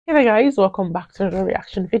Hi guys, welcome back to another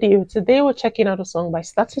reaction video. Today we're checking out a song by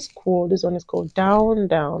Status Quo. This one is called Down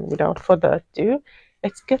Down. Without further ado,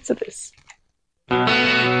 let's get to this.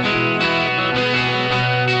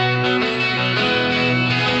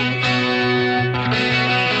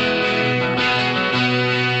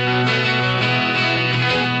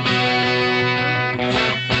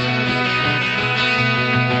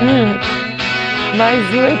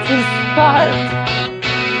 Nice way to start.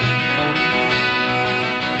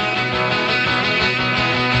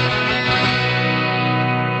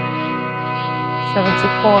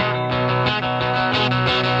 '74.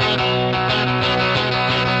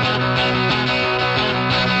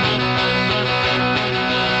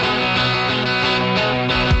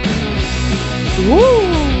 Woo!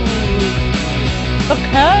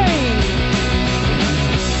 Okay.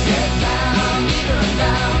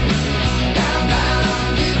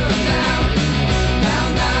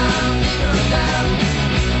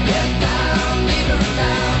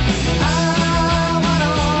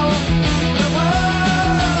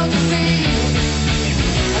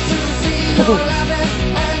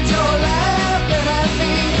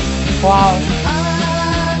 Wow.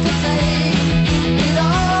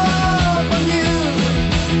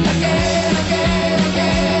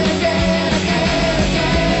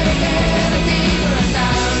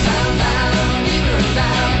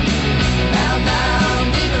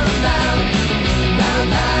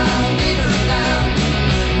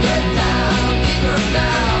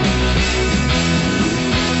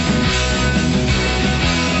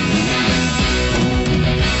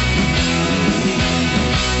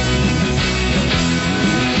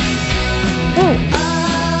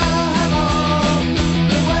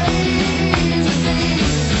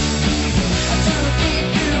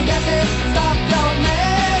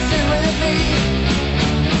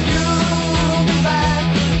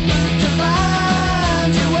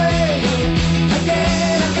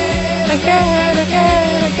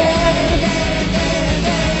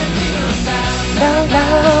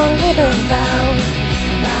 Down.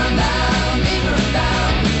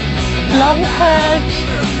 Long head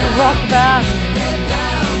rock band.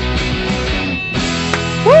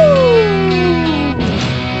 Woo!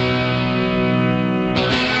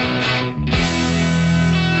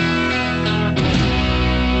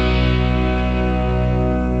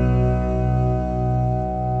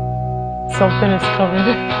 Something is coming.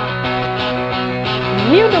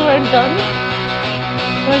 Knew they weren't done.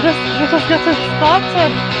 We just getting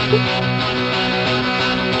started.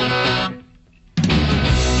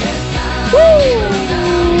 Woo!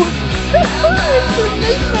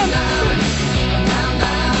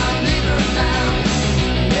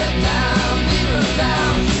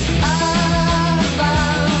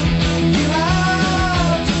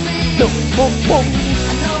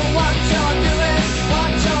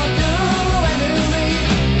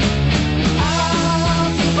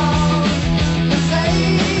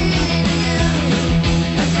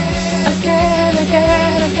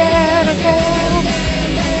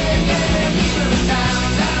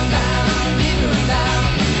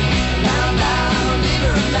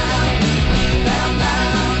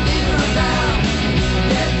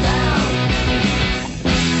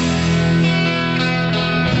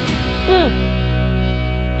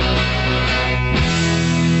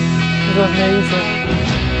 It's amazing.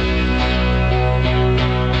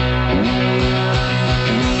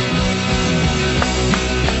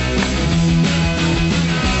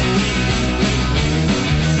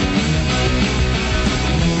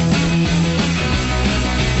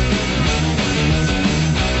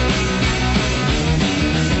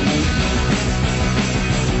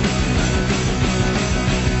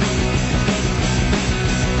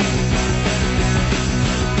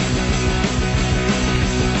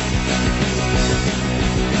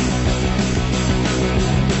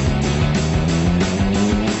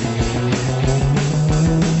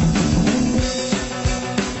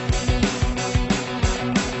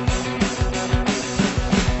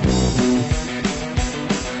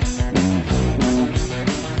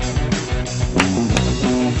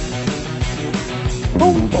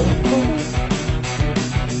 Boom, boom, boom.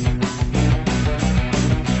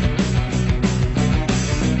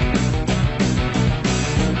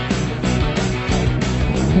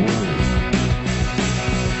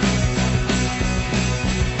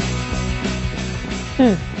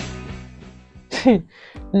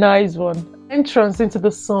 Nice one. Entrance into the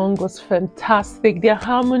song was fantastic. Their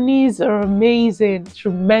harmonies are amazing,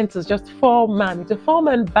 tremendous. Just four-man. It's a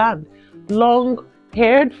four-man band.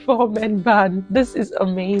 Long-haired four-man band. This is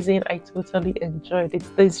amazing. I totally enjoyed it.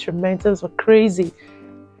 The instrumentals were crazy.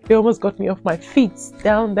 They almost got me off my feet.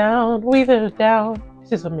 Down, down, with her down.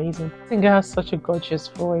 This is amazing. Singer has such a gorgeous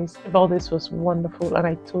voice. All this was wonderful and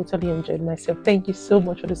I totally enjoyed myself. Thank you so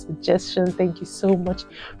much for the suggestion. Thank you so much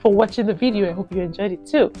for watching the video. I hope you enjoyed it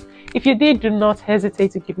too. If you did, do not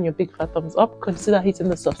hesitate to give me a big fat thumbs up. Consider hitting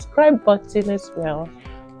the subscribe button as well.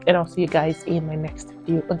 And I'll see you guys in my next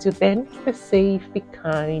video. Until then, stay safe, be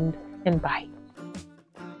kind, and bye.